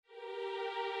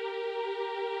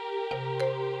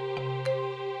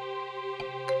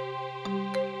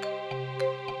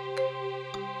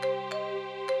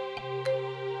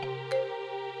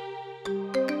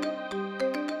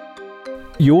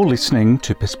You're listening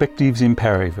to Perspectives in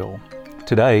Parryville.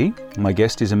 Today, my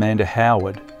guest is Amanda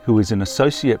Howard, who is an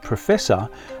Associate Professor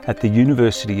at the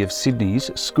University of Sydney's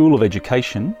School of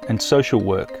Education and Social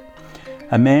Work.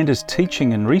 Amanda's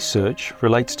teaching and research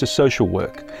relates to social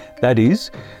work, that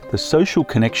is, the social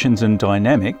connections and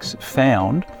dynamics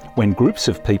found when groups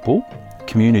of people,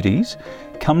 communities,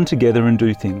 come together and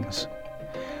do things.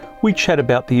 We chat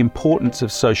about the importance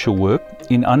of social work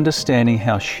in understanding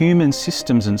how human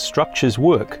systems and structures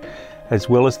work, as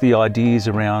well as the ideas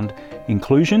around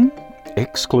inclusion,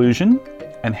 exclusion,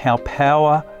 and how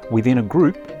power within a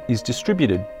group is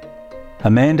distributed.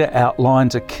 Amanda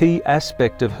outlines a key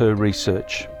aspect of her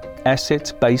research,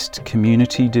 assets-based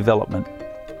community development,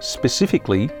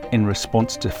 specifically in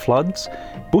response to floods,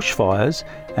 bushfires,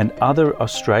 and other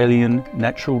Australian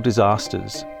natural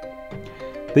disasters.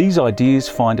 These ideas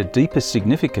find a deeper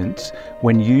significance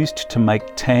when used to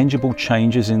make tangible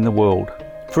changes in the world.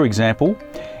 For example,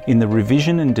 in the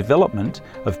revision and development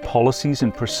of policies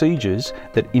and procedures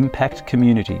that impact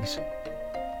communities.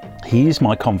 Here's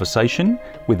my conversation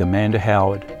with Amanda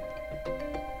Howard.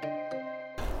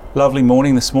 Lovely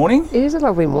morning this morning. It is a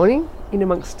lovely morning in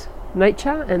amongst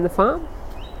nature and the farm.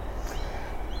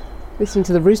 Listening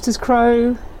to the roosters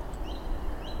crow,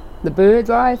 the bird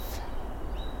life.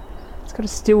 It's got a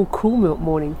still cool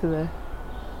morning for the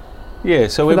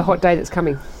hot day that's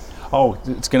coming. Oh,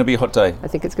 it's going to be a hot day. I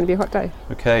think it's going to be a hot day.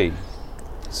 Okay.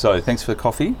 So thanks for the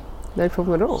coffee. No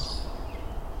problem at all.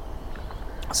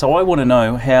 So I want to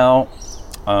know how,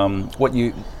 what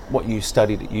you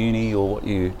studied at uni or what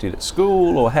you did at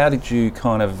school, or how did you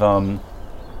kind of,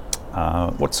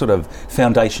 what sort of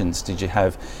foundations did you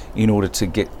have in order to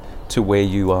get to where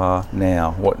you are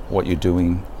now, what you're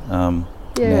doing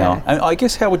now? And I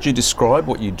guess how would you describe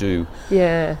what you do?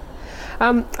 Yeah.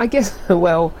 I guess,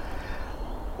 well,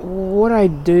 what I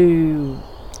do,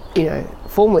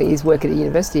 formally is work at a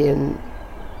university and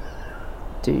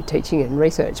do teaching and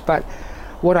research, but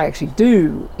what I actually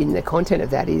do in the content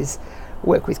of that is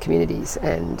work with communities,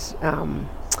 and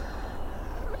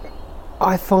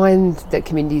I find that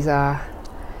communities are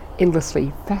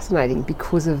endlessly fascinating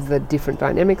because of the different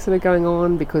dynamics that are going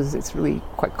on, because it's really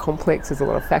quite complex. There's a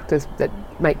lot of factors that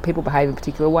make people behave in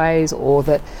particular ways, or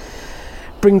that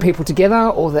bring people together,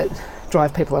 or that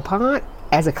drive people apart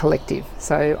as a collective.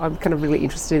 So I'm kind of really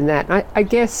interested in that. I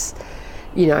guess,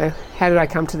 how did I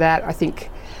come to that? I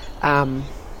think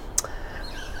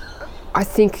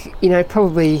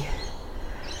probably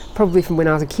from when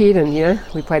I was a kid, and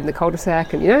we played in the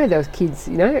cul-de-sac, and there was kids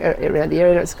around the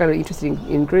area. It's kind of interested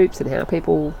in groups and how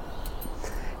people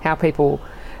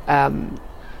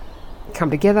come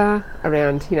together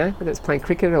around, whether it's playing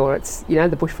cricket or it's the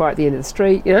bushfire at the end of the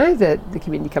street, the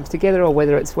community comes together, or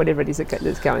whether it's whatever it is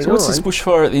that's going on. So what's this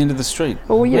bushfire at the end of the street?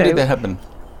 Well, where did that happen?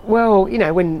 Well,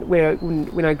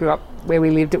 when I grew up, where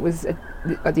we lived, it was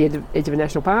at the edge of a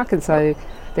national park, and so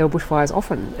there were bushfires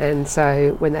often, and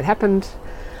so when that happened,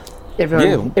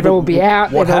 everyone would be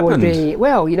out. What happened? The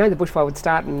bushfire would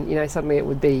start, and suddenly it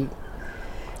would be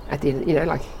at the end,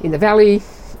 like in the valley,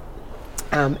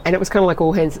 and it was kind of like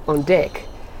all hands on deck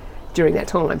during that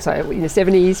time. So in the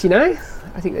 70s,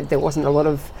 I think that there wasn't a lot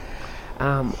of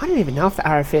I don't even know if the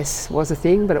RFS was a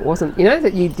thing, but it wasn't,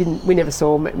 that we never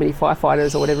saw many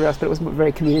firefighters or whatever else, but it was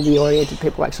very community oriented.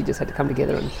 People actually just had to come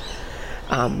together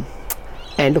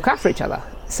and look after each other.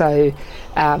 So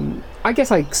I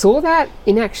guess I saw that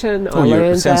in action. I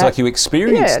learned it sounds like you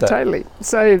experienced that. Yeah, totally.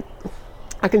 So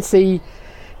I can see,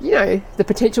 the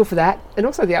potential for that, and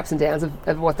also the ups and downs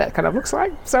of what that kind of looks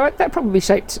like. So that probably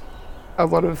shaped a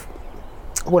lot of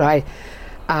what I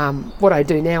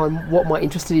do now, and what my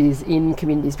interest is in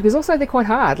communities, because also they're quite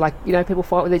hard. Like, people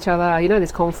fight with each other,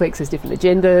 there's conflicts, there's different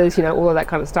agendas, all of that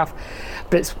kind of stuff.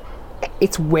 But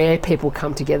it's where people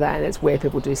come together, and it's where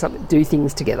people do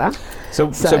things together. So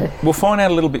we'll find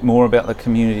out a little bit more about the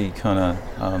community kind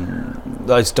of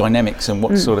those dynamics and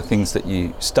what sort of things that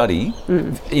you study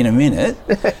in a minute.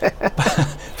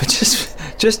 but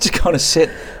just to kind of set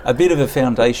a bit of a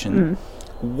foundation,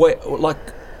 would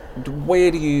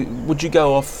you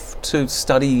go off to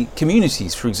study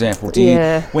communities, for example?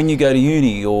 When you go to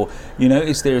uni, or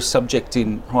is there a subject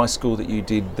in high school that you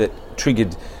did that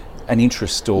triggered an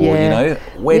interest, or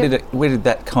where did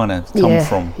that kind of come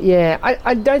from?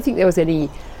 I don't think there was any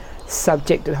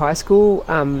subject at high school.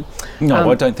 I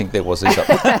don't think there was either.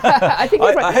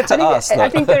 I had to ask. I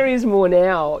think there is more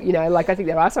now. I think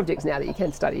there are subjects now that you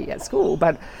can study at school,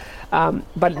 but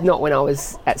but not when I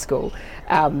was at school.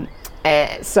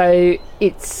 So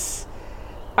it's,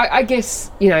 I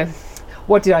guess,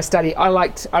 what did I study?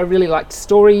 I really liked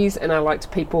stories, and I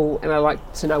liked people, and I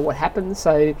liked to know what happened.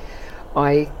 So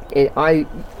I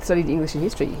studied English and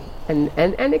history and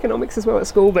economics as well at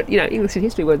school. But English and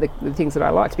history were the things that I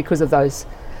liked because of those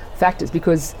factors,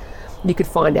 because you could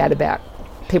find out about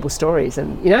people's stories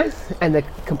and and the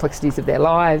complexities of their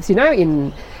lives,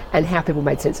 and how people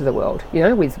made sense of the world,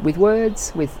 with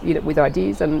words, with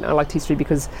ideas. And I liked history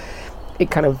because it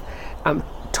kind of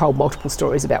told multiple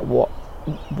stories about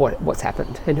what's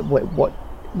happened and what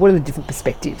are the different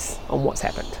perspectives on what's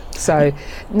happened. So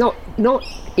not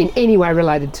in any way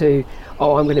related to,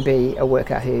 I'm going to be a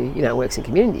worker who works in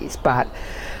communities, but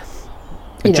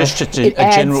it adds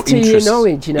to your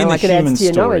knowledge, like it adds to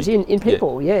your knowledge in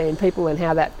people, in people, and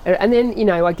how that, and then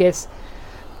I guess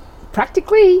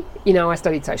practically, I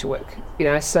studied social work,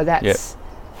 so that's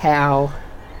how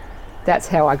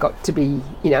I got to be,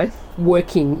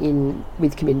 working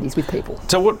with communities, with people.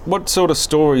 So what sort of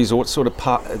stories or what sort of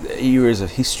eras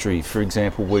of history, for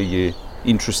example, were you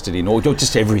interested in, or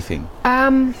just everything?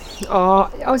 I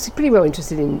was pretty well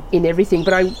interested in everything,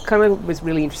 but I kind of was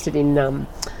really interested in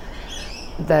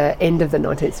the end of the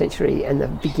 19th century and the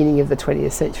beginning of the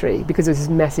 20th century, because there was this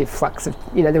massive flux of,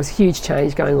 there was huge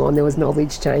change going on, there was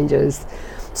knowledge changes,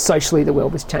 socially the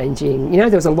world was changing, there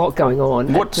was a lot going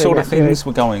on. What sort of things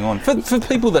were going on? For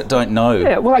people that don't know.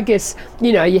 Yeah, well, I guess,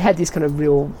 you had this kind of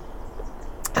real,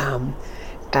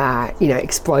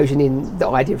 explosion in the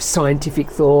idea of scientific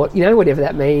thought, whatever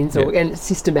that means, and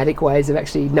systematic ways of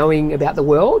actually knowing about the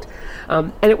world.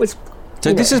 And it was...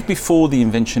 So this is before the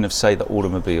invention of, say, the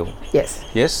automobile? Yes.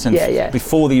 Yes? And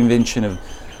before the invention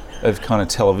of kind of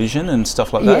television and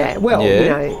stuff like that? Yeah, well,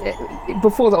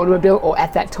 before the automobile or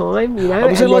at that time,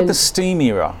 was it like the steam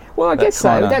era? Well, I guess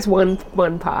so. That's one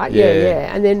part,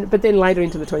 but then later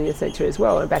into the 20th century as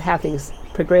well, about how things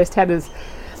progressed. How does,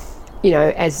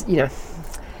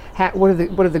 what are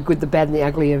the good, the bad and the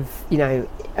ugly of,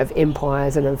 of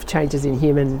empires and of changes in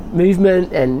human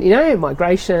movement and,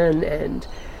 migration and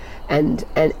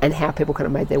how people kind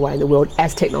of made their way in the world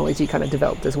as technology kind of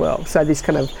developed as well. So this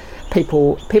kind of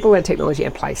people and technology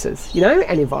and places,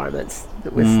 and environments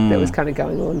that was kind of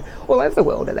going on all over the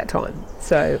world at that time.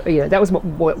 So that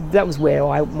was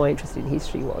where my interest in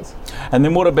history was. And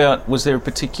then what about, was there a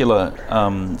particular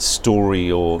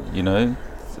story or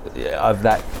of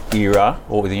that era,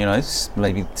 or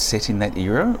maybe set in that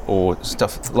era, or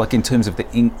stuff like in terms of the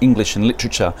English and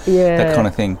literature, that kind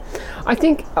of thing? I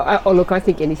think, I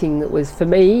think anything that was, for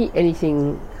me,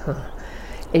 anything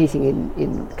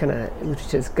in kind of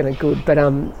literature is kind of good, but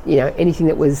anything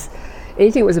that was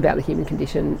about the human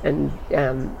condition and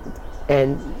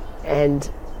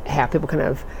how people kind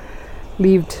of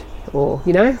lived, or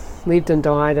lived and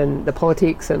died, and the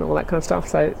politics and all that kind of stuff.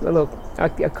 So look, I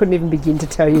couldn't even begin to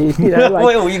tell you.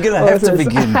 Well, you're going to have to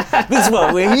begin. This is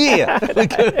why we're here.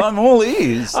 I'm all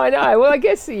ears. I know. Well, I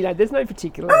guess There's no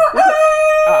particular.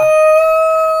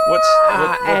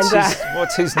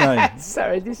 What's his name?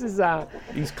 Sorry, this is.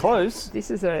 He's close.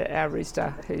 This is our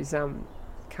rooster who's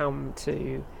come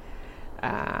to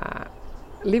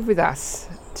live with us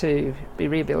to be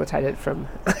rehabilitated from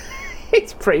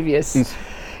his previous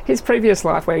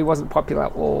life, where he wasn't popular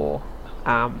or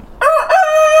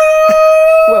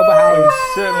well behaved.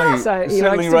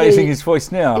 Certainly raising his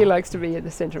voice now. He likes to be at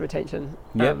the centre of attention.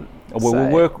 Yep.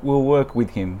 We'll work with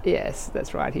him. Yes,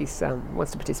 that's right. He's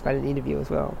wants to participate in the interview as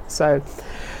well. So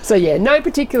yeah, no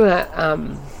particular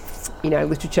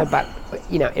literature, but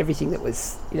everything that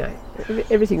was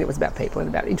about people and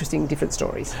about interesting different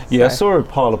stories. Yeah, so. I saw a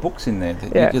pile of books in there.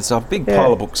 It's a big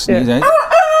pile of books. Yeah.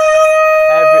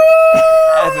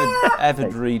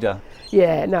 Avid reader.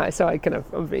 Yeah, no. So I'm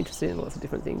very interested in lots of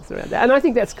different things around that, and I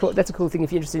think that's cool. That's a cool thing.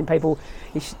 If you're interested in people,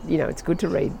 it's good to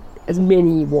read as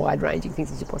many wide-ranging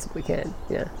things as you possibly can.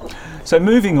 Yeah. So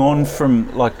moving on from,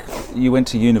 you went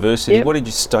to university. Yep. What did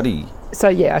you study? So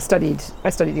I studied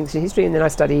English and history, and then I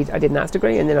did an arts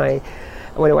degree, and then I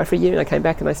went away for a year, and I came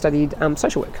back and I studied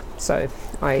social work. So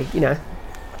I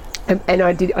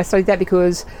studied that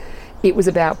because it was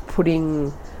about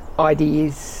putting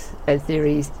ideas and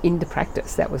theories into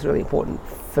practice. That was really important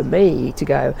for me to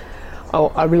go,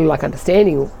 I really like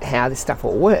understanding how this stuff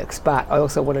all works, but I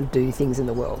also want to do things in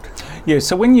the world. Yeah,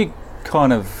 so when you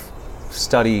kind of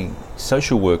study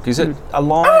social work, is it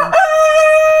aligned...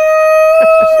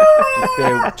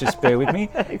 just bear with me.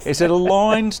 Is it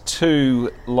aligned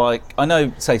to, I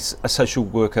know, say, a social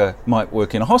worker might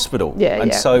work in a hospital,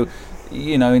 so,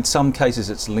 in some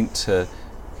cases it's linked to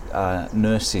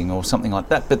nursing or something like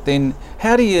that, but then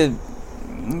how do you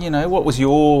what was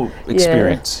your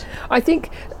experience? Yeah. I think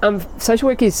social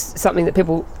work is something that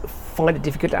people find it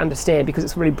difficult to understand because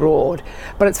it's really broad,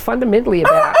 but it's fundamentally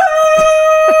about...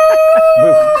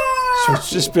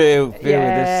 Just bear with us.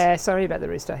 Yeah, sorry about the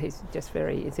rooster. He's just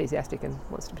very enthusiastic and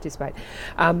wants to participate.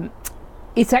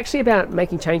 It's actually about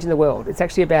making change in the world. It's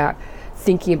actually about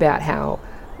thinking about how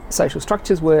social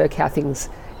structures work, how things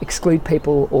exclude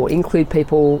people or include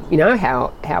people,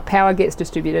 how power gets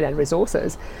distributed and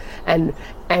resources, and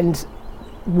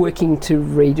working to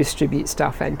redistribute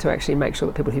stuff and to actually make sure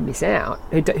that people who miss out,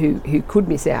 who could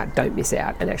miss out, don't miss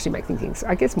out, and actually make things,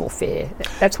 I guess, more fair.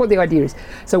 That's what the idea is.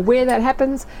 So where that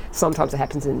happens, sometimes it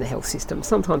happens in the health system,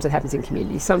 sometimes it happens in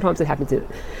communities, sometimes it happens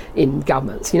in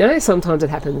governments, sometimes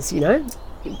it happens,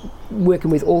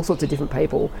 working with all sorts of different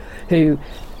people who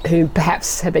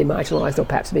perhaps have been marginalised or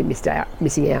perhaps have been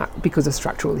missing out because of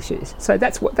structural issues. So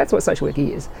that's what social work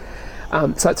is.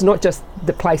 So it's not just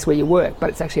the place where you work, but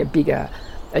it's actually a bigger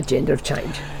agenda of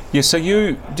change. Yeah. So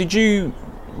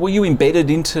were you embedded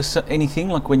into anything?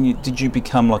 Like did you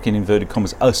become, like, in inverted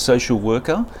commas, a social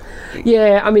worker?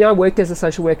 Yeah. I mean, I worked as a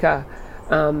social worker,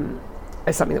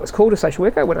 as something that was called a social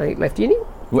worker when I left uni.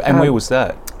 And where was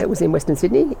that? It was in Western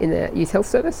Sydney in the Youth Health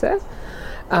Service there.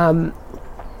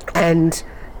 And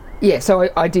yeah, so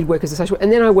I did work as a social worker,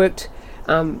 and then I worked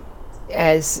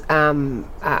as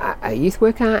a youth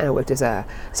worker, and I worked as a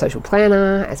social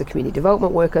planner, as a community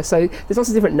development worker. So there's lots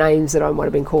of different names that I might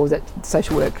have been called that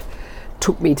social work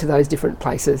took me to those different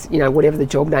places. Whatever the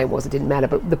job name was, it didn't matter.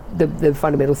 But the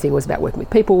fundamental thing was about working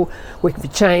with people, working for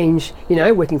change,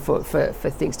 working for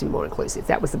things to be more inclusive.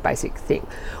 That was the basic thing.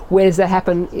 Where does that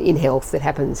happen? In health. That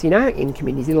happens, in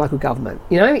communities, in local government,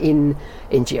 in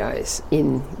NGOs,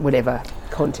 in whatever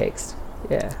context.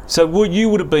 Yeah. So you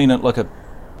would have been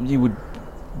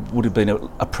would have been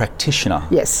a practitioner.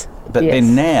 Yes. But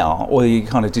then now, or you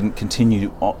kind of didn't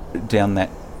continue down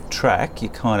that track, you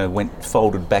kind of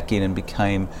folded back in and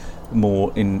became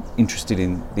more interested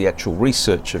in the actual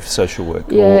research of social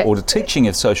work, or the teaching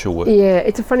of social work. Yeah,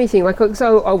 it's a funny thing.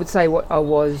 So I would say what I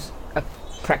was a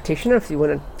practitioner, if you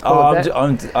want to call it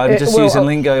that. I'm just using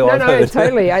lingo I've heard. No,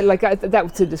 totally. That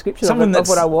was a description of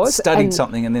what I was. Studied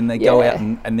something and then they go out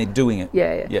and they're doing it.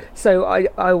 Yeah. So I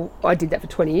did that for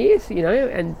 20 years,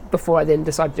 and before I then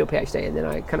decided to do a PhD, and then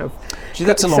I kind of... Gee,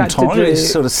 that's a long time. You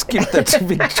sort of skipped that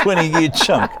big 20-year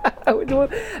chunk.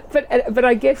 But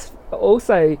I guess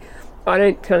also I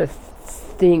don't kind of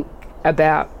think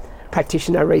about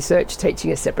practitioner research,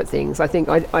 teaching as separate things. I think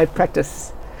I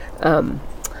practice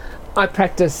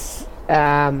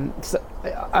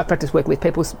working with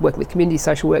people, working with community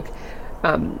social work,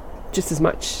 just as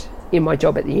much in my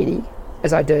job at the uni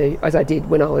as I did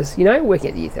when I was, working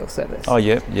at the Youth Health Service. Oh,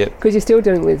 yeah. Because you're still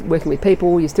working with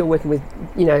people, you're still working with,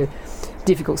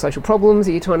 difficult social problems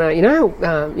that you're trying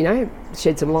to,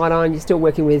 shed some light on. You're still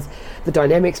working with the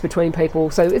dynamics between people.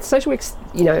 So it's social work.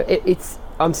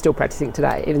 I'm still practicing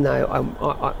today, even though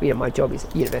my job is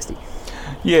university.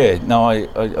 Yeah, no,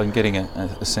 I'm getting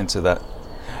a sense of that.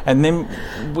 And then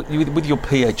with your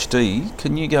PhD,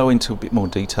 can you go into a bit more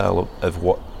detail of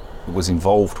what was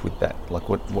involved with that? Like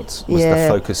what was the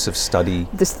focus of study?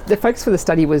 The focus for the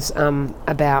study was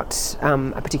about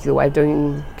a particular way of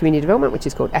doing community development, which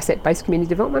is called asset-based community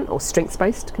development or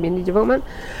strengths-based community development.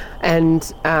 And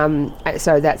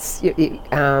so that's,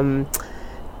 I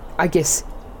guess,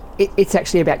 it's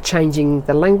actually about changing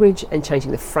the language and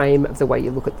changing the frame of the way you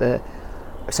look at the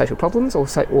social problems, or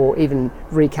even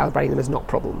recalibrating them as not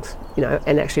problems,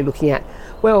 and actually looking at,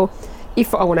 well,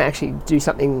 if I want to actually do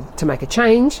something to make a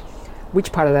change,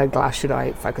 which part of the glass should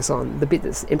I focus on? The bit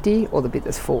that's empty or the bit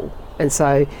that's full? And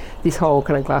so this whole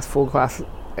kind of glass half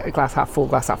full,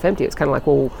 glass half empty, it's kind of like,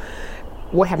 well,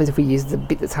 what happens if we use the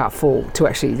bit that's half full to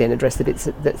actually then address the bit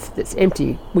that's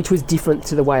empty, which was different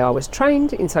to the way I was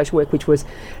trained in social work, which was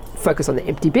focus on the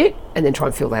empty bit and then try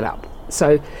and fill that up.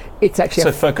 So it's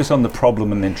actually... focus on the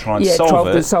problem and then try and solve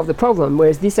it. Solve the problem,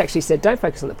 whereas this actually said don't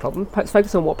focus on the problem,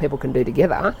 focus on what people can do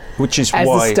together, which is as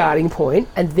the starting point,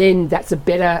 and then that's a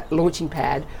better launching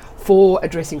pad for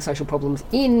addressing social problems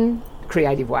in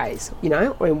creative ways,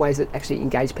 or in ways that actually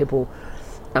engage people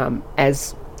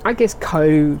as, I guess,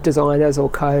 co-designers or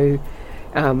problem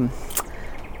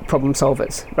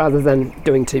solvers, rather than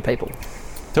doing two people.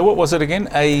 So what was it again?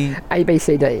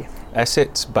 ABCD.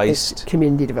 Assets-based...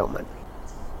 community development.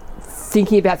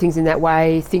 Thinking about things in that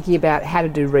way, thinking about how to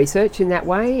do research in that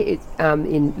way,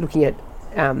 in looking at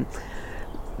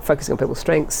focusing on people's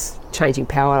strengths, changing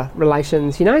power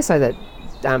relations, so that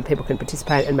people can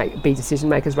participate and be decision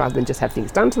makers rather than just have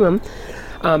things done to them.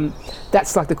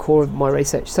 That's like the core of my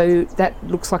research. So that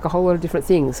looks like a whole lot of different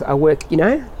things. I work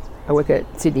I work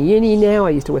at Sydney Uni now.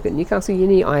 I used to work at Newcastle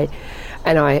Uni. What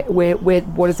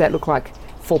does that look like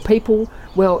for people?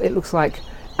 Well, it looks like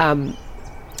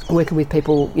working with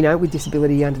people, you know, with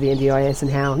disability under the NDIS, and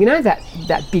how, you know, that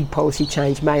big policy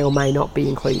change may or may not be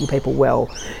including people well,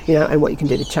 you know, and what you can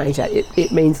do to change that.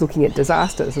 It means looking at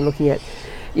disasters and looking at,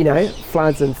 you know,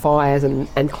 floods and fires and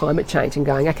climate change, and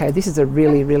going, okay, this is a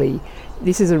really, really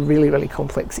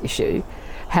complex issue.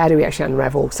 How do we actually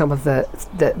unravel some of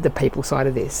the people side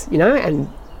of this, you know, and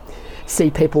see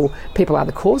people are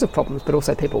the cause of problems, but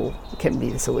also people can be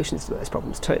the solutions to those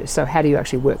problems too. So how do you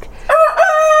actually work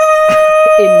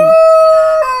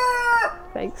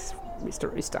thanks,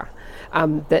 Mr. Rooster. How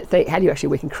do you actually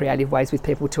work in creative ways with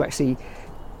people to actually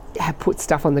put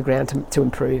stuff on the ground to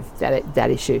improve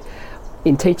that issue?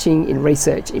 In teaching, in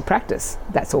research, in practice,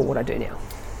 that's all what I do now.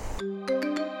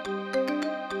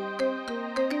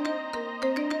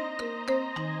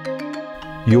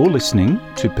 You're listening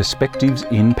to Perspectives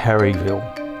in Parryville.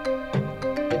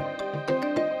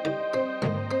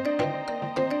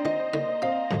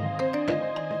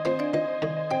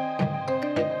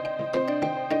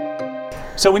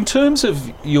 So in terms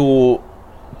of your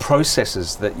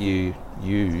processes that you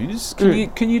use,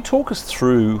 can you talk us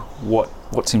through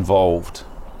what's involved?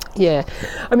 Yeah,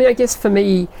 I mean, I guess for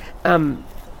me,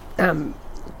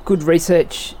 good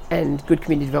research and good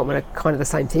community development are kind of the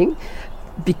same thing,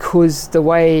 because the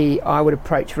way I would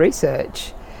approach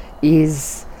research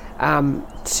is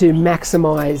to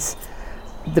maximise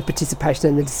the participation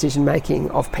and the decision making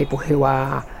of people who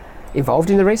are involved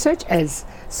in the research,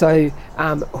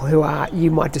 who are,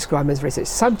 you might describe them as research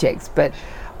subjects, but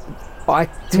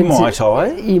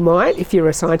you might, if you're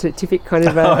a scientific kind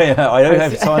of I don't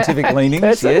have scientific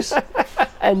leanings, yes.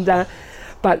 And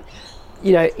but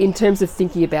you know, in terms of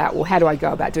thinking about, well, how do I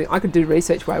go about doing? I could do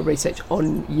research where I research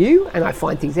on you, and I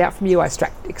find things out from you. I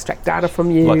extract data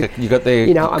from you. Like you got I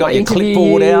might your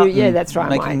clipboard out. Yeah, that's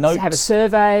right. I might have a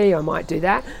survey. I might do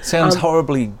that. Sounds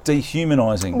horribly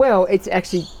dehumanising. Well, it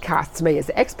actually casts me as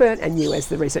the expert and you as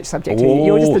the research subject.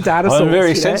 You're just the data source. I'm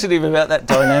very sensitive about that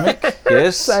dynamic.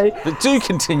 Yes, but do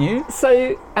continue.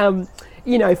 So,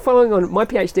 you know, following on, my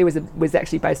PhD was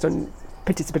actually based on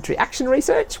participatory action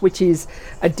research, which is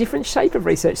a different shape of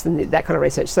research than that kind of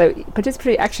research. So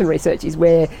participatory action research is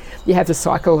where you have the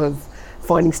cycle of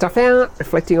finding stuff out,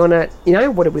 reflecting on it, you know,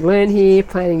 what did we learn here,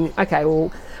 planning, okay,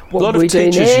 well, what do we do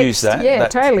next? A lot of teachers use that. Yeah,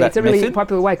 totally. It's a really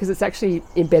popular way because it's actually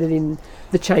embedded in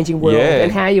the changing world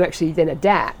and how you actually then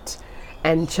adapt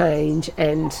and change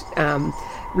and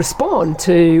respond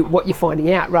to what you're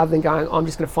finding out, rather than going, I'm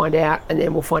just going to find out and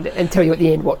then we'll find it and tell you at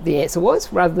the end what the answer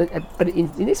was, rather than, but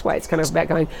in this way it's kind of about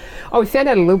going, we found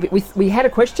out a little bit, we had a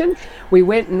question, we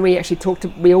went and we actually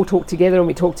we all talked together and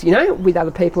we talked, you know, with other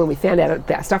people, and we found out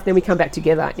about stuff, then we come back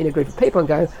together in a group of people and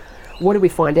go, what did we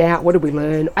find out, what did we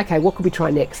learn, okay, what could we try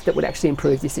next that would actually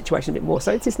improve this situation a bit more?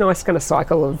 So it's this nice kind of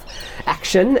cycle of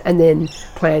action and then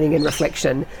planning and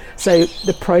reflection. So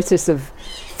the process of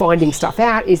finding stuff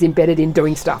out is embedded in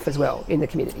doing stuff as well in the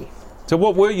community. So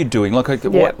what were you doing? Like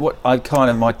what I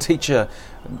kind of, my teacher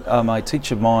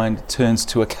mind turns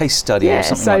to a case study or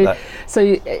something like that.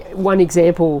 So one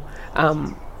example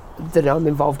that I'm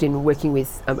involved in working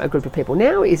with a group of people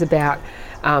now is about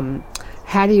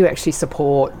how do you actually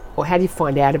support, or how do you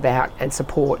find out about and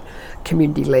support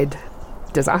community-led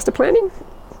disaster planning?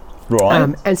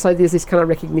 Right. And so there's this kind of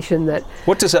recognition that...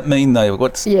 What does that mean though?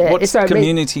 What's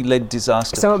community-led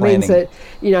disaster planning? So it means that,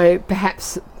 you know,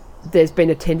 perhaps there's been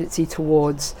a tendency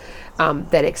towards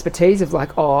that expertise of like,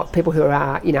 people who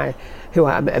are, you know, who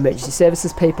are emergency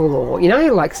services people, or, you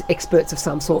know, like experts of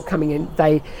some sort coming in,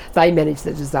 they manage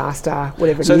the disaster,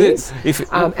 whatever it is.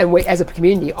 And we, as a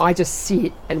community, I just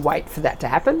sit and wait for that to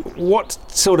happen. What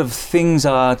sort of things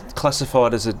are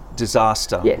classified as a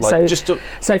disaster? Yeah, like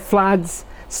so floods,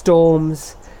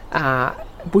 storms,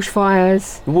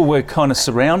 bushfires. Well, we're kind of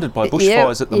surrounded by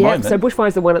bushfires at the moment. So bushfires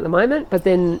are the one at the moment, but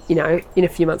then, you know, in a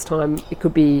few months' time, it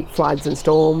could be floods and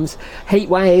storms. Heat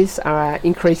waves are an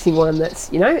increasing one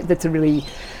that's, you know, that's a really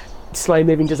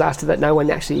slow-moving disaster that no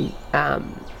one actually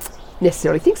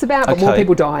necessarily thinks about, but more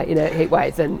people die in a heat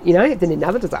wave than, you know, than in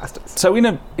other disasters. So in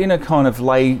a kind of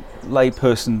lay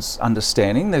person's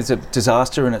understanding, there's a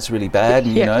disaster and it's really bad,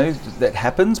 and you know that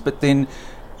happens, but then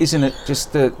isn't it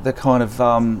just the kind of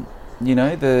you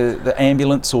know, the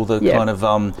ambulance or the kind of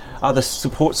other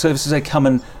support services, they come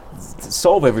and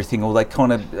solve everything, or they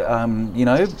kind of you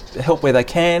know, help where they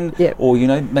can, or, you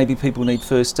know, maybe people need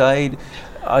first aid.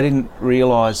 I didn't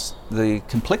realise the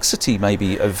complexity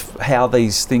maybe of how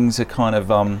these things are kind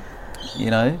of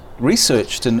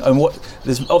researched and what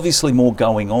there's obviously more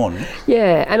going on.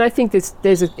 Yeah, and I think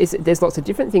there's lots of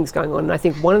different things going on. And I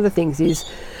think one of the things is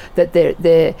that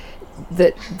there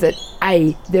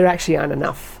actually aren't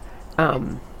enough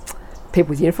people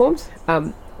with uniforms.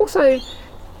 Also,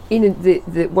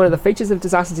 one of the features of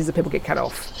disasters is that people get cut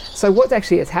off. So what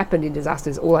actually has happened in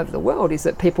disasters all over the world is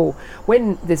that people,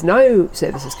 when there's no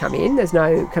services come in, there's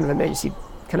no kind of emergency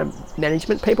kind of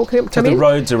management people come in. The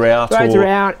roads are out.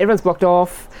 Everyone's blocked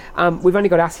off. We've only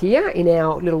got us here in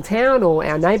our little town or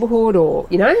our neighbourhood or,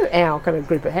 our kind of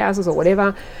group of houses or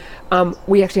whatever.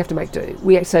 We actually have to make do.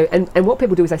 And what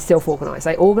people do is they self-organise.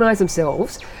 They organise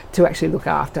themselves to actually look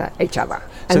after each other.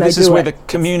 So this is where the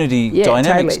community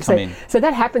dynamics come in. So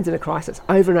that happens in a crisis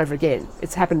over and over again.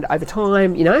 It's happened over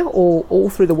time, all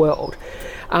through the world.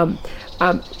 And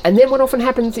then what often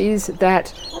happens is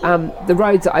that the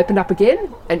roads are opened up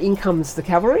again, and in comes the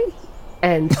cavalry.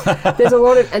 And there's a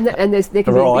lot of there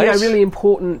can be really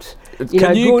important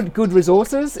good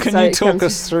resources. Can you talk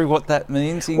us through what that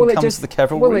means? Comes the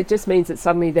cavalry. Well, it just means that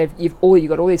suddenly you've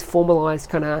got all these formalised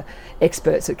kind of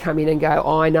experts that come in and go,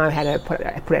 I know how to put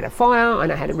out a fire. I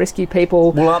know how to rescue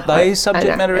people. Well, aren't they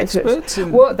subject matter experts?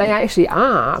 Well, they actually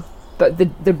are. But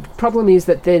the problem is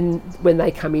that then when they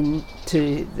come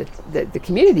into the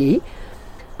community,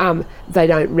 they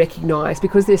don't recognise,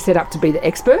 because they're set up to be the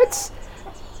experts.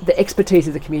 The expertise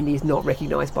of the community is not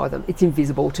recognised by them. It's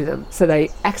invisible to them. So they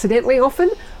accidentally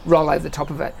often roll over the top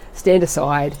of it, stand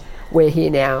aside, we're here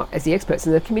now as the experts.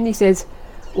 And the community says,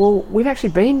 well, we've actually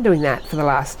been doing that for the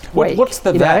last week. What's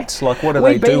the that? Like, what are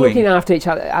they doing? We've been looking after each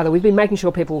other. We've been making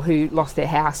sure people who lost their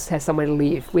house have somewhere to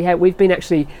live. We've been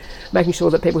actually making sure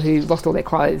that people who lost all their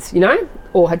clothes,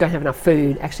 or don't have enough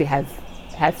food, actually have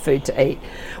food to eat.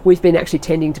 We've been actually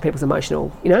tending to people's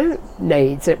emotional,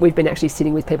 needs. We've been actually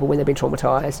sitting with people when they've been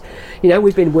traumatised.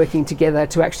 We've been working together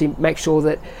to actually make sure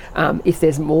that if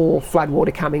there's more flood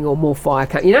water coming or more fire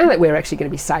coming, that we're actually going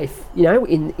to be safe,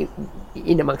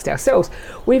 in amongst ourselves.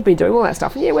 We've been doing all that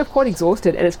stuff, and we're quite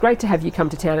exhausted, and it's great to have you come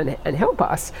to town and help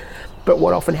us. But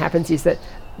what often happens is that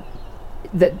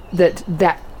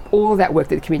all of that work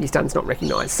that the community's done is not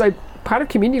recognised. So part of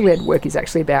community-led work is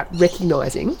actually about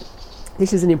recognising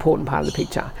this is an important part of the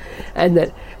picture, and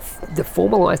that the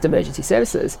formalised emergency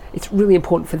services, it's really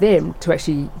important for them to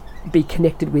actually be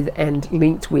connected with and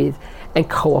linked with and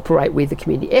cooperate with the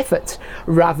community efforts,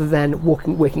 rather than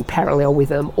working parallel with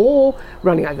them or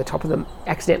running over the top of them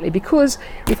accidentally. Because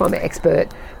if I'm an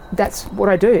expert, that's what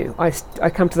I do. I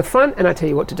come to the front and I tell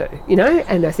you what to do,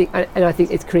 and I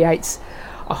think it creates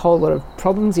a whole lot of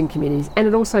problems in communities, and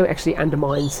it also actually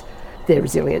undermines their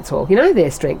resilience or their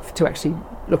strength to actually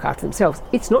look after themselves.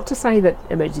 It's not to say that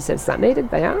emergency services aren't needed,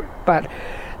 they are, but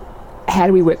how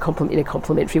do we work in a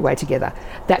complementary way together?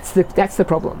 That's the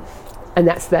problem, and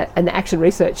and the action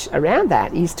research around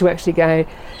that is to actually go,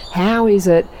 how is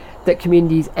it that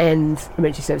communities and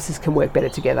emergency services can work better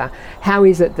together? How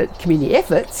is it that community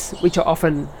efforts, which are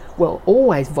often,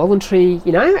 always voluntary,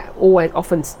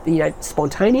 often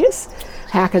spontaneous,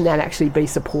 how can that actually be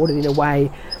supported in a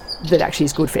way that actually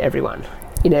is good for everyone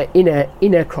in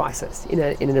a crisis, in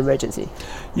an emergency?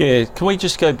 Yeah, can we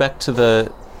just go back to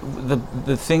the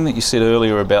thing that you said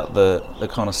earlier about the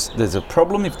kind of, there's a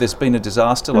problem if there's been a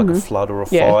disaster like a flood or a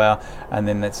fire, and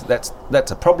then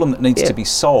that's a problem that needs to be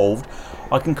solved.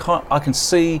 I can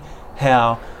see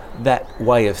how that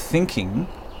way of thinking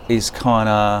is kind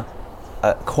of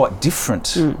quite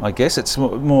different, I guess. It's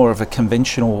more of a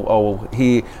conventional,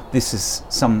 this is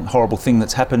some horrible thing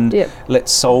that's happened,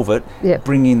 let's solve it,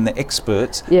 bring in the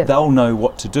experts, they'll know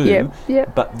what to do.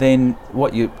 But then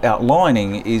what you're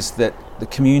outlining is that the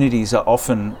communities are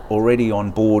often already on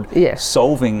board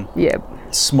solving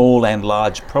small and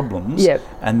large problems,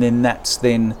 and then that's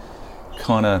then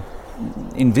kind of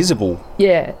invisible.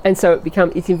 And so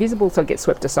it's invisible, so it gets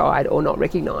swept aside or not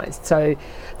recognised. So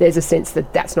there's a sense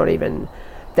that that's not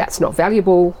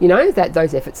valuable, that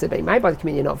those efforts that are being made by the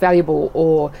community are not valuable,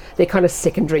 or they're kind of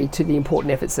secondary to the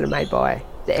important efforts that are made by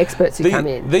the experts who come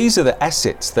in. These are the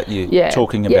assets that you're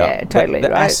talking about. Yeah, totally.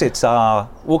 The assets are,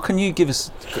 can you give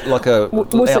us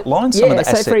outline some of the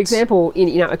assets? So for example,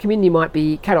 a community might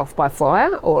be cut off by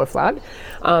fire or a flood,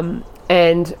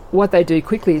 and what they do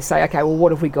quickly is say, okay, well,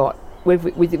 what have we got? We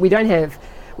don't have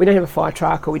a fire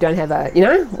truck, or we don't have a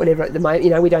whatever at the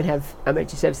moment. We don't have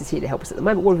emergency services here to help us at the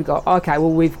moment. What have we got? Okay, well,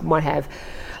 we might have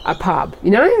a pub,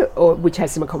 or which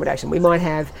has some accommodation. We might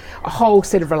have a whole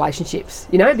set of relationships,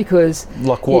 because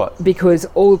like what? Because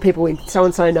all the people in so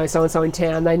and so know so and so in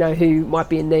town. They know who might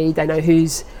be in need. They know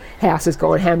who's house has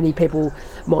gone, how many people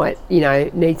might,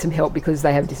 need some help because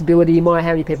they have a disability, how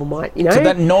many people might, So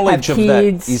that knowledge have of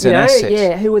kids, that is an asset.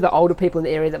 Yeah, who are the older people in the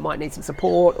area that might need some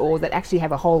support, or that actually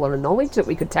have a whole lot of knowledge that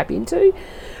we could tap into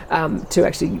to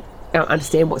actually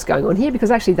understand what's going on here,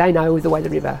 because actually they know the way the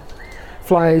river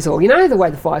flows, or, the way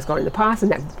the fire's gone in the past,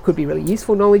 and that could be really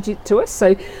useful knowledge to us.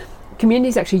 So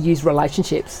communities actually use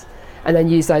relationships, and then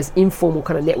use those informal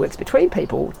kind of networks between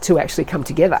people to actually come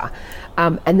together.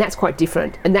 And that's quite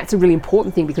different. And that's a really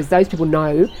important thing, because those people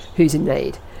know who's in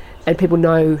need, and people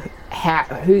know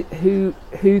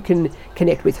who can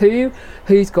connect with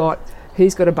who's got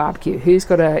a barbecue, who's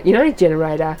got a,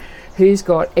 generator, who's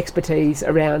got expertise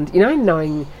around,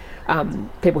 knowing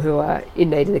people who are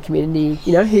in need in the community,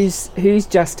 who's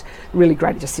just really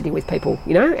great at just sitting with people,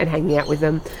 and hanging out with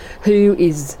them, who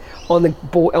is on the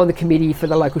board, on the committee for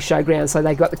the local showground, so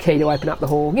they got the key to open up the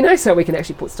hall, so we can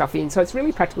actually put stuff in. So it's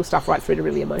really practical stuff right through to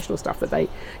really emotional stuff that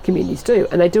communities do,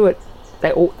 and they do it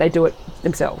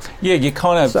themselves. Yeah, you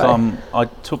kind of, I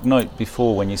took note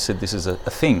before when you said this is a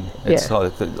thing. It's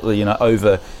like,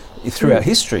 over throughout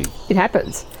history. It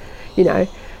happens,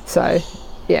 so...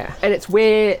 Yeah, and it's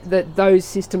where those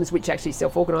systems which actually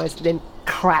self-organise then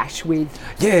clash with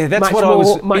that's what I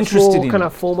was interested in. Kind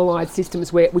of formalised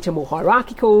systems which are more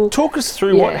hierarchical. Talk us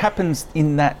through what happens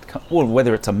in that,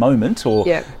 whether it's a moment or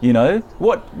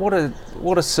what are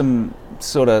some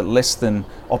sort of less than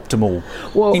optimal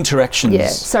interactions. Yeah,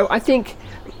 so I think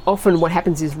often what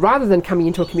happens is, rather than coming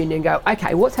into a community and go,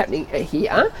 okay, what's happening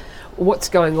here? What's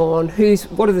going on?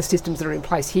 What are the systems that are in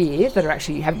place here that are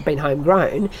actually haven't been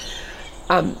homegrown?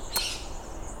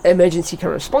 Emergency kind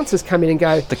of responses come in and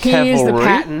go, here's the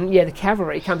pattern. Yeah, the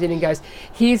cavalry comes in and goes,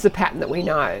 here's the pattern that we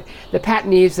know. The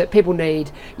pattern is that people need,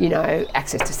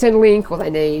 access to Centrelink, or they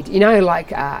need,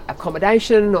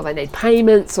 accommodation, or they need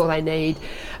payments, or they need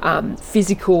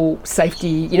physical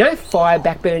safety, fire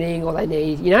backburning, or they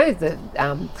need,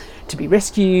 to be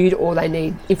rescued, or they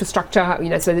need infrastructure,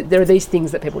 so there are these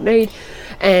things that people need,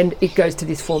 and it goes to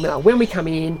this formula. When we come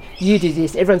in, you do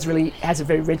this. Everyone's really has a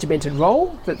very regimented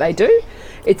role that they do.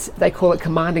 They call it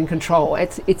command and control.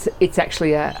 It's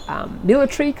actually a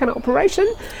military kind of operation.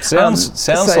 Sounds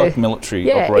like military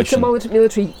operation. It's a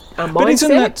military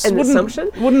mindset and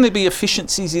assumption. Wouldn't there be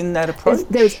efficiencies in that approach?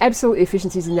 There's absolutely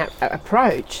efficiencies in that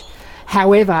approach.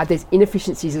 However, there's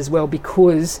inefficiencies as well,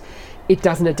 because it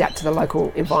doesn't adapt to the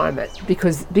local environment,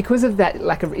 because of that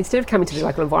lack of, instead of coming to the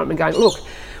local environment and going, look,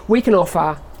 we can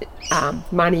offer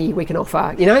money, we can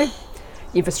offer,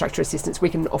 infrastructure assistance, we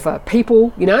can offer people,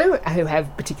 who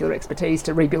have particular expertise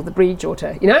to rebuild the bridge, or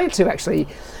to, to actually,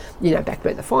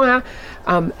 backburn the fire.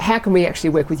 How can we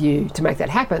actually work with you to make that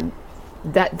happen?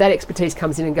 That expertise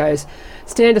comes in and goes,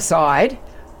 stand aside.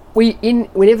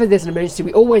 Whenever there's an emergency,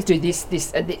 we always do this,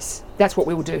 this, and this. That's what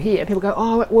we will do here. And people go,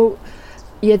 oh, well,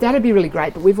 yeah, that'd be really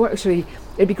great, but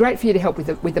it'd be great for you to help with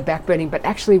the backburning, but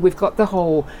actually we've got the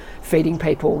whole feeding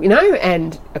people,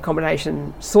 and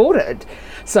accommodation sorted.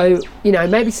 So,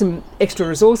 maybe some extra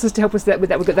resources to help us with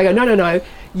that. They go, no,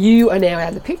 you are now out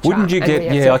of the picture. Wouldn't you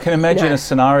get, I can imagine a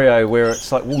scenario where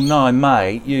it's like, well, no,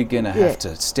 mate, you're going to have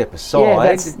to step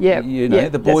aside.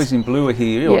 The boys in blue are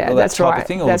here, or that type of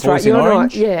thing, or the boys in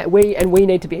orange. We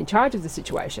need to be in charge of the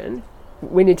situation.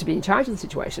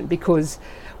 Because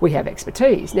we have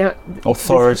expertise. Now,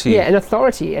 authority. And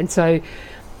authority. And so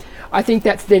I think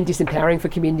that's then disempowering for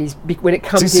communities when it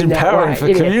comes in that way. Disempowering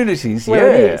for communities,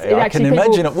 I can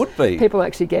imagine it would be. People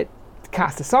actually get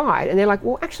cast aside, and they're like,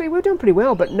 well, actually, we're doing pretty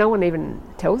well, but no one even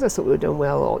tells us that we're doing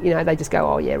well, or, they just go,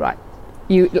 oh, yeah, right.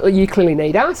 You clearly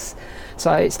need us,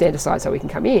 so stand aside so we can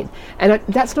come in. And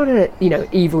that's not a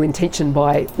evil intention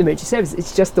by the emergency service.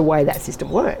 It's just the way that system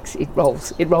works. It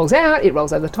rolls out, it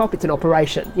rolls over the top. It's an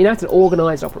operation. It's an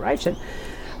organised operation.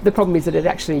 The problem is that it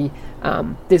actually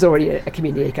there's already a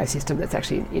community ecosystem that's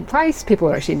actually in place. People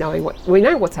are actually knowing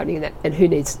what's happening in that, and who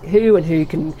needs who, and who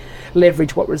can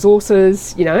leverage what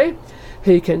resources.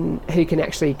 Who can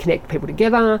actually connect people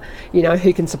together.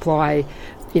 Who can supply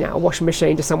a washing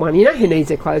machine to someone, who needs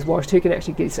their clothes washed, who can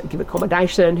actually give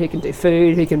accommodation, who can do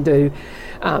food, who can do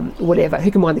whatever,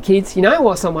 who can mind the kids,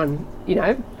 while someone,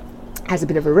 has a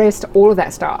bit of a rest, all of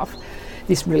that stuff,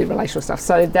 this really relational stuff.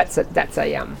 So I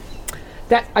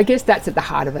guess that's at the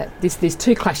heart of it. There's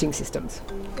two clashing systems.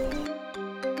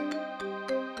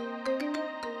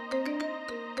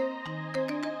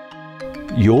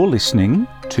 You're listening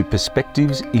to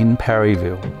Perspectives in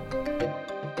Parryville.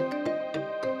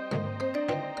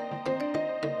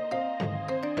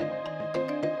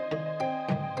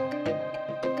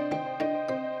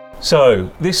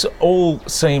 So this all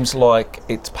seems like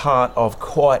it's part of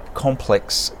quite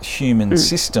complex human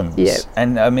systems. Yeah.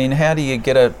 And I mean, how do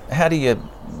you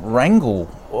wrangle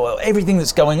everything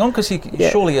that's going on? Because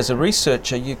surely as a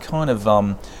researcher, you kind of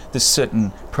there's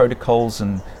certain protocols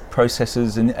and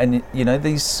processes, and you know,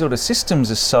 these sort of systems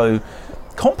are so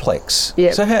complex.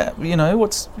 Yeah. So how, you know,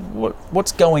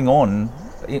 what's going on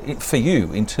for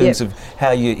you in terms of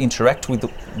how you interact with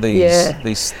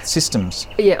these systems?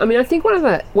 Yeah, I mean, I think one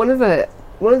of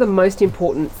the most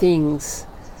important things,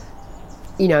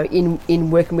 you know, in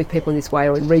working with people in this way,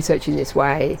 or in researching this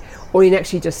way, or in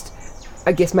actually just,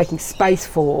 I guess, making space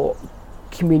for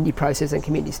community process and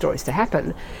community stories to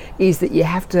happen, is that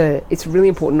it's really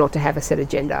important not to have a set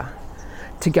agenda.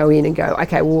 To go in and go,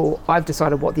 okay, well, I've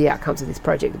decided what the outcomes of this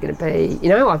project are going to be. You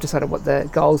know, I've decided what the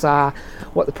goals are,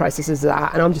 what the processes are,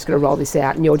 and I'm just going to roll this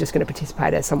out, and you're just going to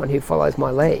participate as someone who follows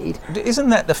my lead. Isn't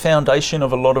that the foundation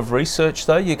of a lot of research,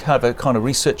 though? You have a kind of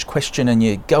research question and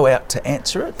you go out to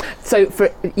answer it? So,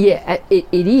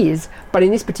 it is, but in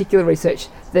this particular research,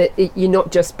 you're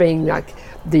not just being like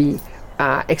the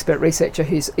expert researcher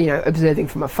who's, you know, observing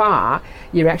from afar.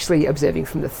 You're actually observing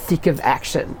from the thick of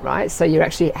action, right? So you're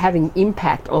actually having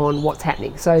impact on what's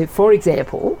happening. So, for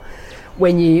example,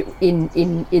 when you in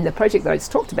the project that I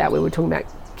just talked about, where we're talking about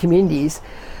communities,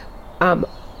 I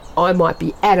might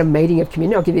be at a meeting of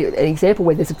community. I'll give you an example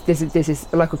where there's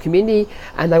this local community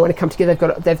and they want to come together.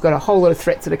 They've got a whole lot of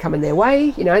threats that are coming their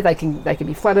way. You know, they can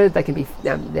be flooded. They can be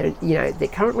they're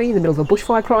currently in the middle of a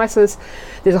bushfire crisis.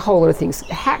 There's a whole lot of things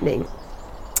happening.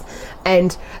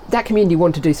 And that community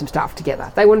wanted to do some stuff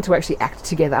together. They wanted to actually act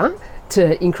together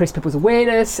to increase people's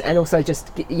awareness and also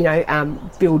just, you know,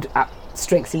 build up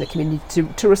strengths in the community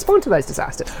to respond to those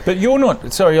disasters. But you're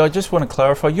not, sorry, I just want to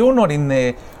clarify, you're not in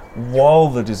there while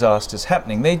the disaster's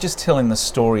happening. They're just telling the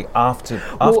story afterwards.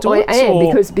 Well, I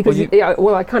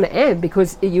am, I kind of am,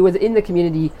 because you were in the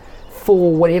community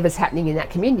for whatever's happening in that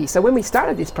community. So when we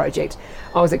started this project,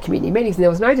 I was at community meetings and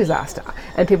there was no disaster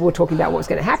and people were talking about what was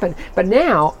going to happen. But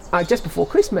now, just before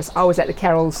Christmas, I was at the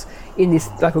carols in this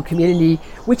local community,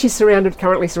 which is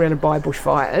currently surrounded by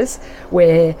bushfires,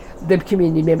 where the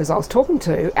community members I was talking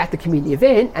to at the community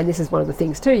event, and this is one of the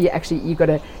things too, you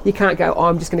can't go, oh,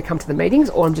 I'm just going to come to the meetings,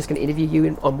 or I'm just going to interview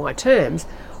you on my terms.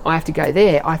 I have to go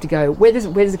there. I have to go, where's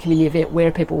the community event? Where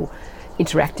are people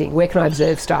interacting? Where can I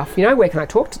observe stuff? You know, where can I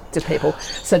talk to people?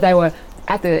 So they were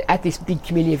at this big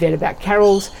community event about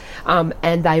carols,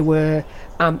 and they were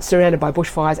surrounded by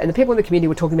bushfires, and the people in the community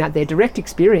were talking about their direct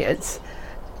experience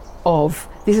of,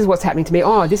 this is what's happening to me.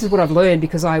 Oh, this is what I've learned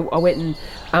because I went and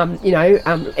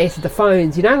answered the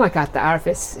phones, you know, like at the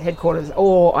RFS headquarters,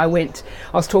 or I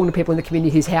was talking to people in the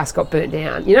community whose house got burnt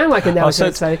down, you know, like, and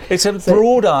it's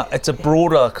a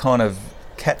broader kind of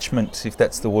catchment, if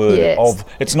that's the word, of,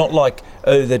 it's not like,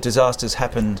 oh, the disaster's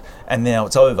happened and now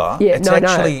it's over. It's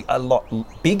actually a lot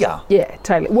bigger. Yeah,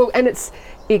 totally. Well, and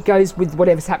it goes with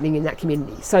whatever's happening in that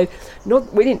community. So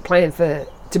we didn't plan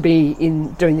to be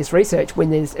in doing this research when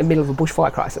there's a middle of a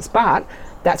bushfire crisis, but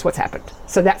that's what's happened.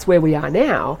 So that's where we are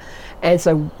now. And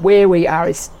so where we are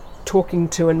is talking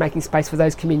to and making space for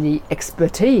those community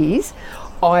expertise.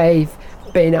 I've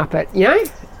been up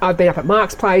at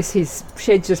Mark's place. His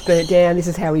shed just burnt down. This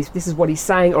is what he's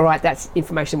saying. All right, that's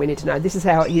information we need to know. This is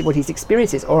what his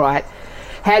experience is. All right,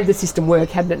 how did the system work?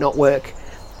 How did it not work?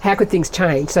 How could things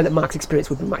change so that Mark's experience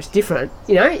would be much different,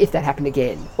 you know, if that happened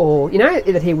again? Or, you know,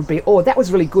 that he would be, oh, that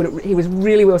was really good. He was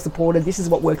really well supported. This is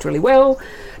what worked really well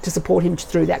to support him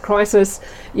through that crisis,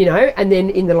 you know, and then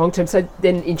in the long term. So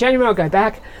then in January, I'll go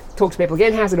back, talk to people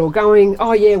again. How's it all going?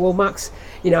 Oh, yeah, well, Mark's,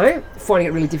 you know, finding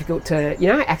it really difficult to, you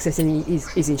know, access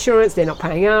his insurance. They're not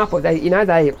paying up, or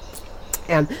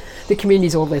the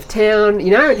community's all left town,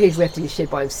 you know, and he's left in his shed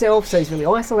by himself, so he's really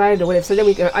isolated or whatever. So then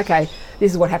we go, okay,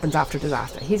 this is what happens after a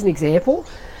disaster. Here's an example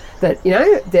that, you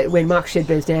know, that when Mark's shed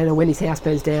burns down or when his house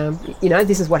burns down, you know,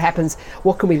 this is what happens.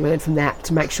 What can we learn from that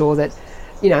to make sure that,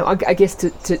 you know, I guess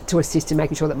to assist in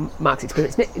making sure that Mark's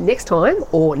experience next time,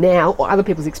 or now, or other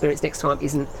people's experience next time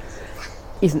isn't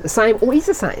the same, or is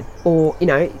the same, or, you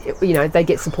know, they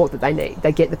get support that they need.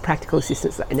 They get the practical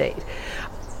assistance that they need.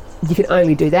 You can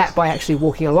only do that by actually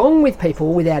walking along with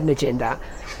people without an agenda.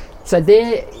 So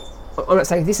I'm not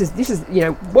saying this is, you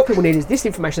know, what people need is this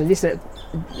information and this,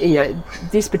 you know,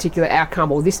 this particular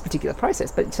outcome or this particular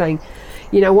process, but saying,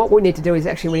 you know, what we need to do is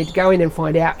actually we need to go in and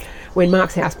find out when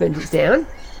Mark's house burns down,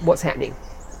 what's happening.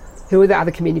 Who are the other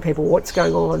community people? What's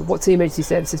going on? What's the emergency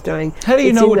services doing? How do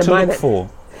you know what to look for?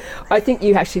 I think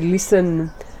you actually listen.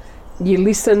 You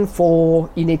need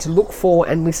to look for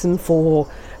and listen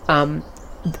for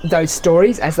those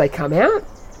stories as they come out,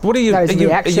 What are you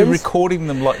reactions. Are you recording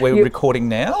them like we're recording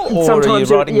now, or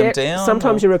sometimes are you writing them down?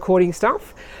 Sometimes you're recording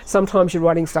stuff. Sometimes you're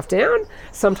writing stuff down.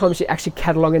 Sometimes you're actually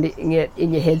cataloguing it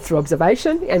in your head through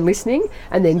observation and listening,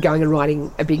 and then going and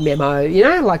writing a big memo,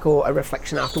 or a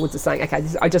reflection afterwards of saying, okay,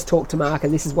 I just talked to Mark,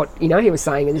 and this is what he was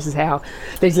saying, and this is how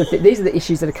these are the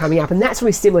issues that are coming up, and that's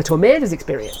really similar to Amanda's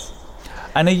experience.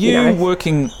 And are you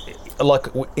working like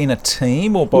in a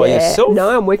team or by yourself?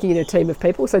 No, I'm working in a team of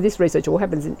people. So this research all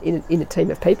happens in a team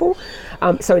of people.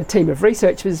 So a team of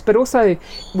researchers, but also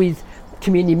with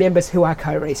community members who are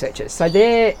co-researchers. So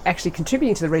they're actually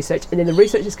contributing to the research, and then the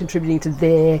research is contributing to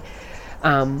their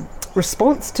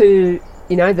response to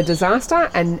the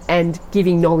disaster and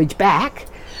giving knowledge back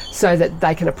so that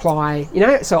they can apply.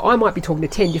 So I might be talking to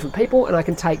 10 different people, and I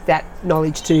can take that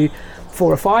knowledge to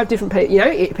 4 or 5 different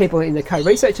people. People in the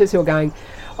co-researchers who are going,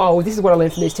 oh, well, this is what I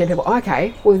learned from these 10 people.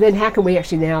 Okay, well then how can we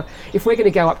actually now, if we're going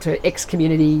to go up to X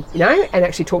community, and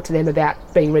actually talk to them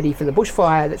about being ready for the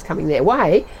bushfire that's coming their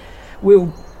way,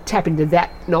 we'll tap into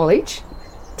that knowledge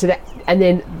to that, and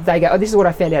then they go, oh, this is what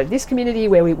I found out of this community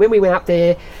where when we went up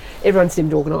there, everyone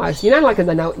seemed organised, and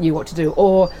they knew what to do.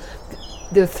 Or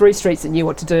there were 3 streets that knew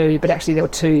what to do, but actually there were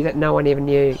 2 that no one even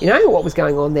knew, what was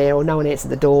going on there, or no one answered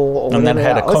the door, or and then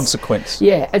had else. A consequence.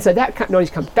 Yeah, and so that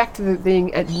knowledge comes back to the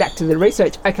thing and back to the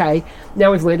research. Okay,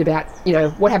 now we've learned about,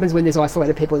 what happens when there's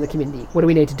isolated people in the community. What do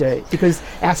we need to do? Because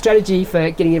our strategy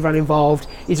for getting everyone involved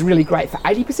is really great for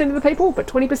 80% of the people, but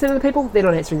 20% of the people, they're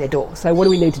not answering their door. So what do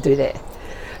we need to do there?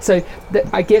 So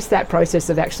I guess that process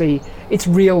of actually, it's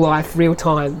real life, real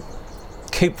time.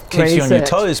 Keeps you on your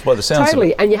toes by the sounds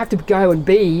totally. of it. And you have to go and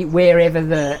be wherever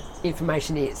the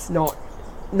information is, not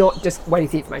just waiting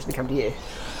for the information to come to you.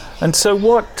 And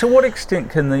so to what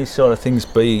extent can these sort of things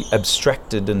be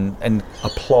abstracted and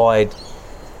applied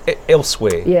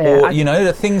elsewhere? Yeah, or,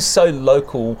 the things so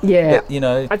local that,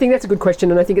 I think that's a good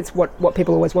question, and I think it's what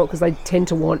people always want, because they tend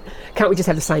to want, can't we just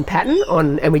have the same pattern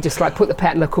and we just put the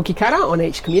pattern of cookie cutter on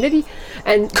each community?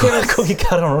 And cookie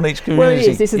cutter on each community. Well, it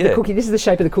is. This is the cookie. This is the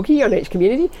shape of the cookie on each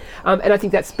community, and I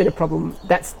think that's been a problem.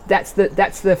 That's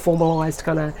the formalised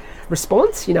kind of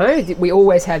response. We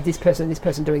always have this person and this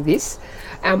person doing this,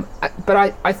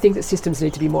 but I think that systems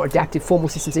need to be more adaptive. Formal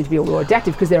systems need to be more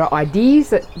adaptive, because there are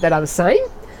ideas that are the same,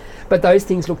 but those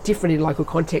things look different in local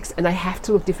context, and they have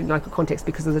to look different in local context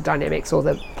because of the dynamics or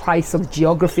the place or the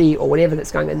geography or whatever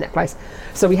that's going on in that place.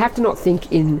 So we have to not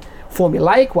think in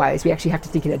formulaic ways, we actually have to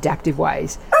think in adaptive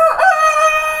ways.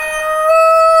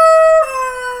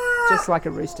 Just like a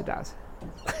rooster does.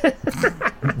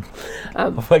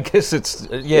 I guess it's,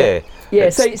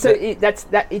 it's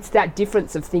that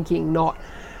difference of thinking, not,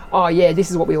 oh yeah,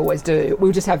 this is what we always do.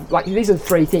 We'll just have, these are the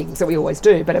 3 things that we always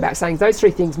do, but about saying those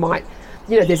 3 things might,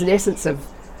 there's an essence of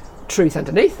truth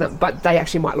underneath them, but they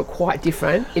actually might look quite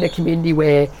different in a community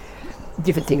where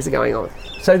different things are going on.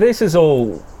 So this is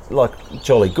all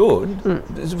jolly good.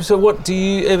 So what, do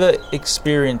you ever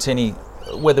experience any,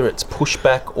 whether it's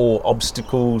pushback or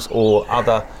obstacles or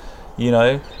other,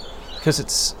 because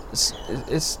it's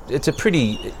a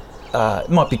pretty, it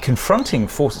might be confronting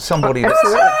for somebody that's...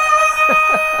 Isn't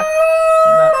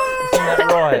that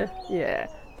right? Yeah.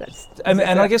 And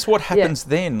I guess what happens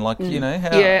then, how...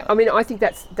 Yeah, I mean, I think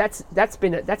that's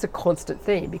a constant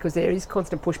theme, because there is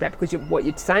constant pushback, because what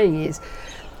you're saying is,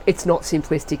 it's not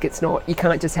simplistic. It's not, you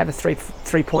can't just have a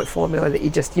 3-point formula that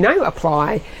you just,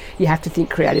 apply. You have to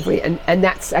think creatively, and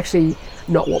that's actually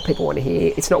not what people want to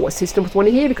hear. It's not what systems want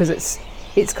to hear, because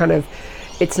it's kind of,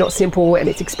 it's not simple, and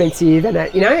it's expensive, and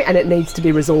and it needs to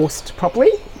be resourced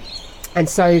properly. And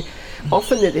so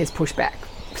often that there's pushback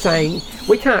saying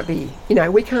we can't be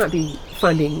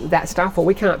funding that stuff, or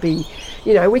we can't be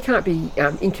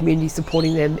in communities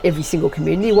supporting them, every single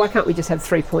community. Why can't we just have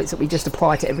 3 points that we just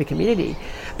apply to every community?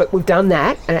 But we've done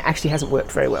that, and it actually hasn't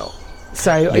worked very well.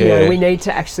 So we need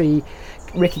to actually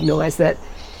recognise that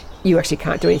you actually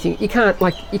can't do anything. You can't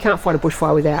fight a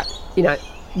bushfire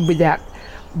without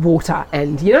water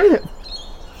and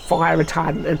fire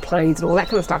retardant and planes and all that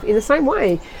kind of stuff. In the same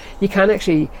way, you can't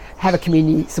actually have a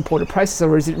community supported process or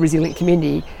a resilient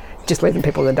community just leaving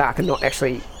people in the dark and not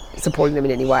actually supporting them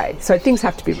in any way. So things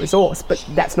have to be resourced, but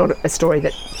that's not a story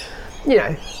that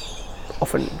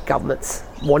often governments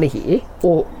want to hear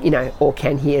or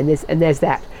can hear. And there's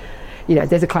that,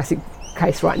 there's a classic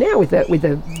case right now with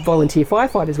the volunteer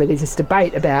firefighters, where there's this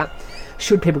debate about,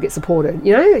 should people get supported?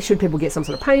 Should people get some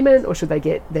sort of payment, or should they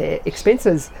get their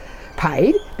expenses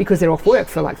paid because they're off work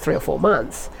for 3 or 4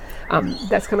 months?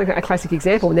 That's kind of a classic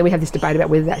example. And then we have this debate about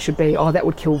whether that should be, that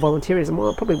would kill volunteerism. Well,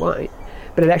 it probably won't.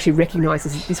 But it actually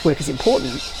recognises that this work is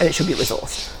important and it should be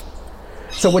resourced.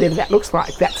 So whatever that looks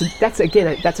like, that's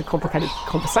a complicated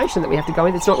conversation that we have to go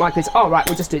in. It's not like this, oh right,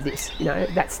 we'll just do this.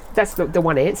 That's the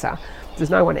one answer.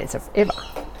 There's no one answer ever.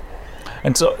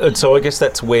 And so I guess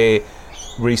that's where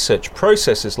research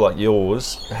processes like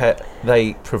yours,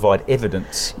 they provide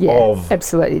evidence of...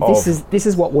 Absolutely. This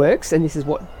is what works and this is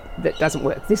what that doesn't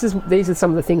work. These are some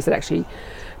of the things that actually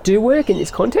do work in this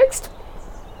context,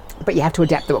 but you have to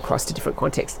adapt them across to different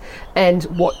contexts. And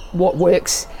what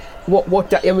works...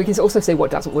 and we can also see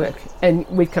what doesn't work, and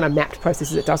we've kind of mapped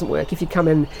processes that doesn't work. If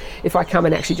I come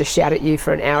and actually just shout at you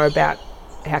for an hour about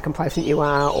how complacent you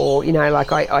are, or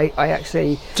I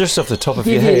actually just off the top of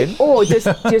your head, or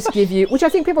just give you, which I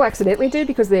think people accidentally do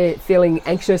because they're feeling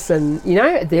anxious, and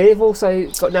they've also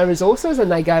got no resources,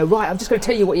 and they go, right, I'm just going to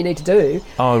tell you what you need to do.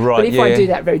 Oh right, but if I do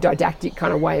that very didactic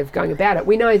kind of way of going about it,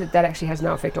 we know that actually has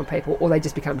no effect on people, or they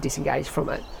just become disengaged from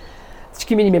it.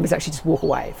 Community members actually just walk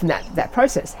away from that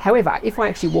process. However, if I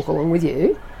actually walk along with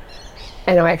you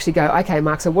and I actually go, okay,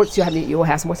 Mark, so what's happening at your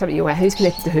house and what's happening at your house, who's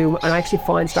connected to who, and I actually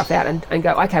find stuff out and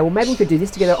go, okay, well, maybe we could do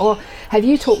this together. Or have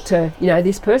you talked to,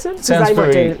 this person? Sounds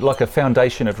very like a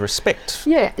foundation of respect.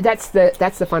 Yeah, that's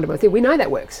the fundamental thing. We know that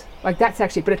works. That's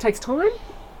actually, but it takes time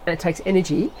and it takes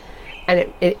energy,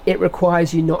 and it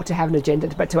requires you not to have an agenda,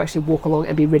 but to actually walk along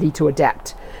and be ready to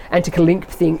adapt and to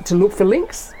look for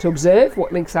links, to observe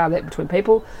what links are there between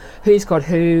people, who's got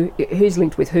who's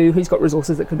linked with who's got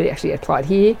resources that could be actually applied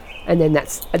here, and then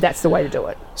that's the way to do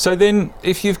it. So then,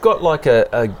 if you've got like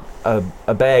a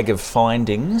bag of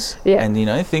findings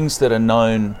and things that are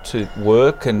known to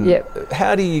work, and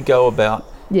how do you go about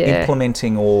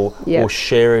implementing or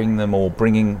sharing them or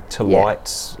bringing to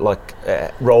light,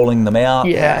 rolling them out?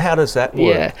 How does that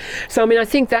work? Yeah. So, I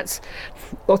think that's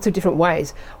lots of different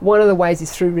ways. One of the ways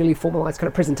is through really formalised kind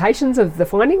of presentations of the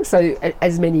findings, so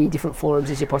as many different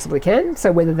forums as you possibly can.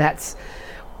 So whether that's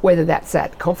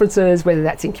at conferences, whether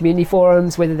that's in community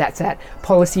forums, whether that's at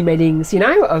policy meetings,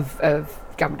 of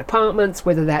government departments,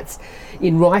 whether that's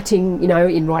in writing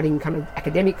kind of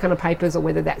academic kind of papers, or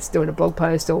whether that's doing a blog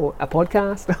post or a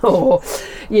podcast or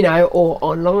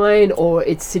online, or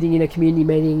it's sitting in a community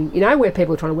meeting, where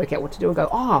people are trying to work out what to do and go,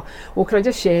 oh, well, can I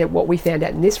just share what we found out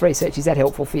in this research? Is that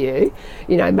helpful for you?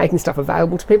 Making stuff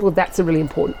available to people, that's a really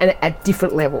important, and at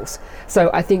different levels. So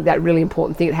I think that really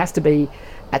important thing, it has to be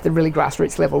at the really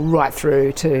grassroots level right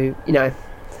through to,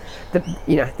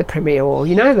 the Premier, or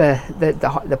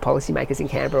the policymakers in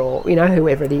Canberra, or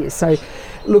whoever it is. So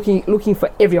looking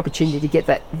for every opportunity to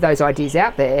get those ideas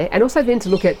out there, and also then to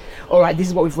look at, all right, this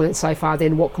is what we've learned so far,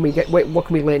 then what can we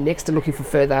learn next, and looking for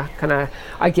further kind of,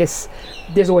 I guess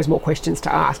there's always more questions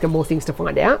to ask and more things to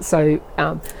find out. So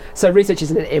research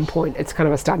isn't an end point, it's kind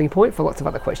of a starting point for lots of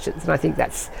other questions, and I think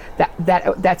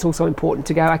that's also important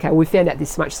to go, okay, we found out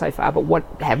this much so far, but what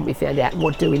haven't we found out, and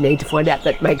what do we need to find out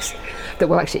that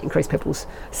will actually increase people's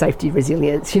safety,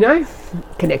 resilience,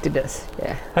 connectedness.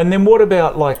 And then what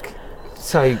about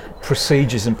say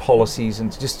procedures and policies,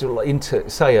 and just into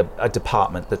say a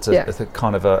department that's a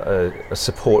kind of a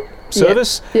support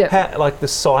service? How, the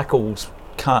cycles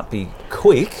can't be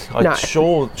quick.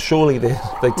 Surely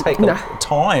they take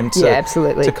time to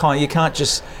absolutely. You can't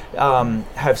just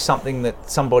have something that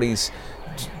somebody's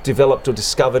developed or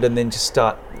discovered and then just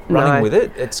start running with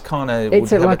it. It's kind of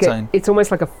it's almost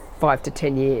like a 5 to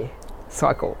 10 year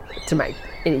cycle to make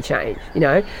any change,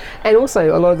 and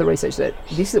also a lot of the research that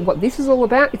this is all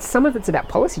about, some of it's about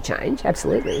policy change,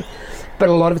 absolutely, but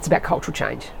a lot of it's about cultural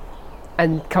change,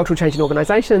 and cultural change in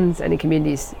organisations and in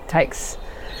communities takes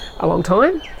a long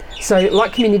time. So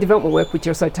like community development work, which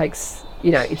also takes,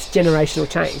 it's generational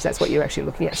change, that's what you're actually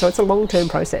looking at. So it's a long-term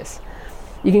process.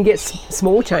 You can get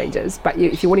small changes, but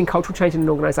if you're wanting cultural change in an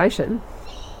organisation,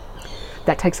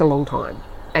 that takes a long time.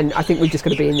 And I think we've just got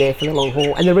to be in there for the long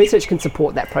haul. And the research can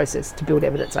support that process to build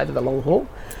evidence over the long haul,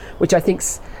 which I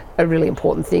think's a really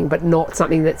important thing, but not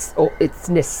something it's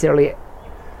necessarily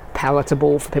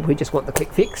palatable for people who just want the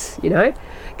quick fix,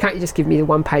 Can't you just give me the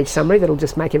one-page summary that'll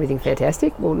just make everything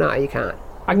fantastic? Well, no, you can't.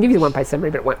 I can give you the one-page summary,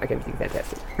 but it won't make everything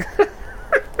fantastic.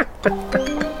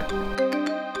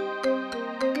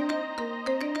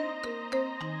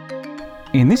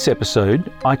 In this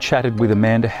episode, I chatted with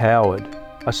Amanda Howard,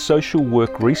 a social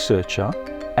work researcher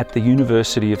at the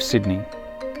University of Sydney.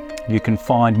 You can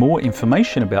find more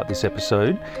information about this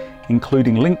episode,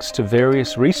 including links to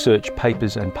various research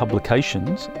papers and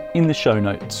publications, in the show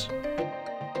notes.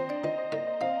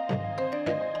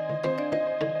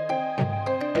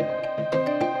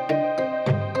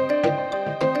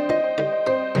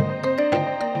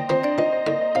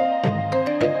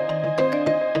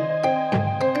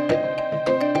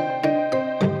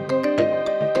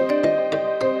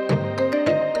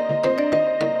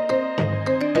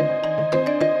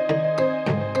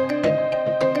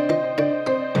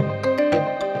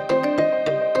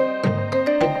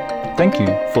 Thank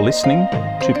you for listening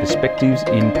to Perspectives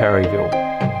in Parryville.